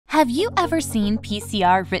Have you ever seen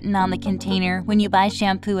PCR written on the container when you buy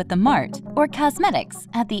shampoo at the Mart or cosmetics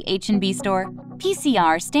at the H&B store?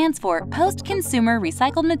 PCR stands for Post-Consumer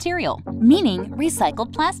Recycled Material, meaning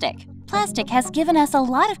recycled plastic. Plastic has given us a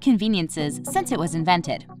lot of conveniences since it was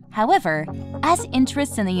invented. However, as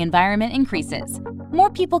interest in the environment increases,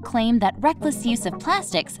 more people claim that reckless use of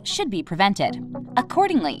plastics should be prevented.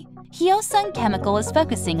 Accordingly, Hyosung Chemical is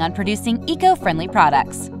focusing on producing eco-friendly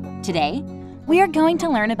products. Today, we are going to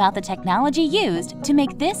learn about the technology used to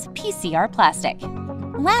make this PCR plastic.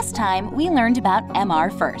 Last time, we learned about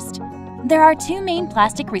MR first. There are two main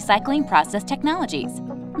plastic recycling process technologies: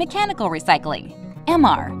 mechanical recycling,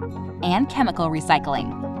 MR, and chemical recycling,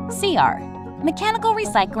 CR. Mechanical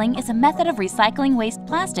recycling is a method of recycling waste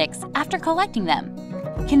plastics after collecting them,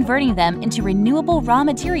 converting them into renewable raw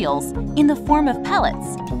materials in the form of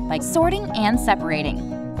pellets by sorting and separating,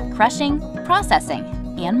 crushing, processing,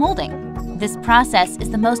 and molding. This process is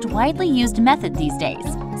the most widely used method these days,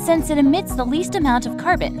 since it emits the least amount of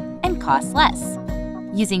carbon and costs less.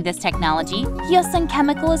 Using this technology, Hyosung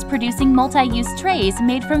Chemical is producing multi-use trays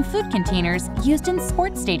made from food containers used in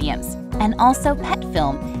sports stadiums, and also PET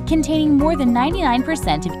film containing more than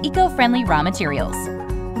 99% of eco-friendly raw materials.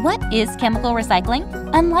 What is chemical recycling?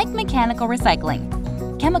 Unlike mechanical recycling,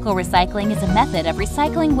 chemical recycling is a method of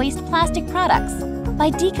recycling waste plastic products by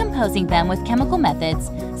decomposing them with chemical methods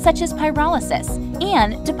such as pyrolysis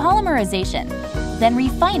and depolymerization, then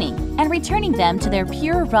refining and returning them to their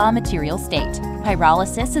pure raw material state.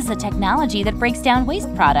 Pyrolysis is a technology that breaks down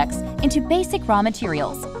waste products into basic raw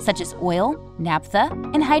materials such as oil, naphtha,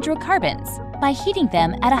 and hydrocarbons by heating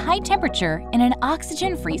them at a high temperature in an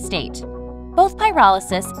oxygen-free state. Both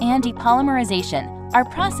pyrolysis and depolymerization are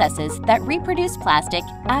processes that reproduce plastic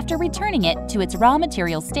after returning it to its raw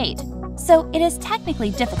material state, so it is technically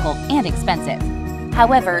difficult and expensive.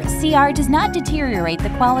 However, CR does not deteriorate the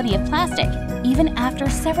quality of plastic even after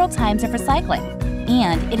several times of recycling,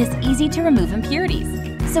 and it is easy to remove impurities,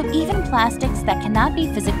 so even plastics that cannot be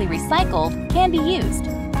physically recycled can be used.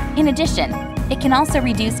 In addition, it can also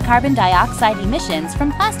reduce carbon dioxide emissions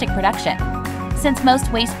from plastic production. Since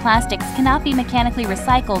most waste plastics cannot be mechanically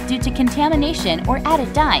recycled due to contamination or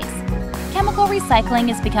added dyes, chemical recycling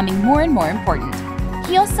is becoming more and more important.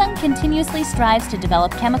 Hyosung continuously strives to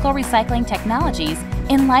develop chemical recycling technologies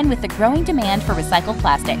in line with the growing demand for recycled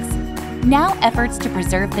plastics. Now efforts to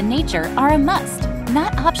preserve the nature are a must,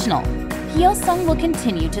 not optional. Hyosung will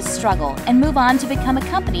continue to struggle and move on to become a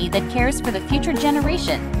company that cares for the future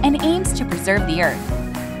generation and aims to preserve the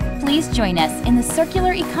earth. Please join us in the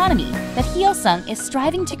circular economy that Hyosung is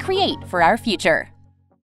striving to create for our future.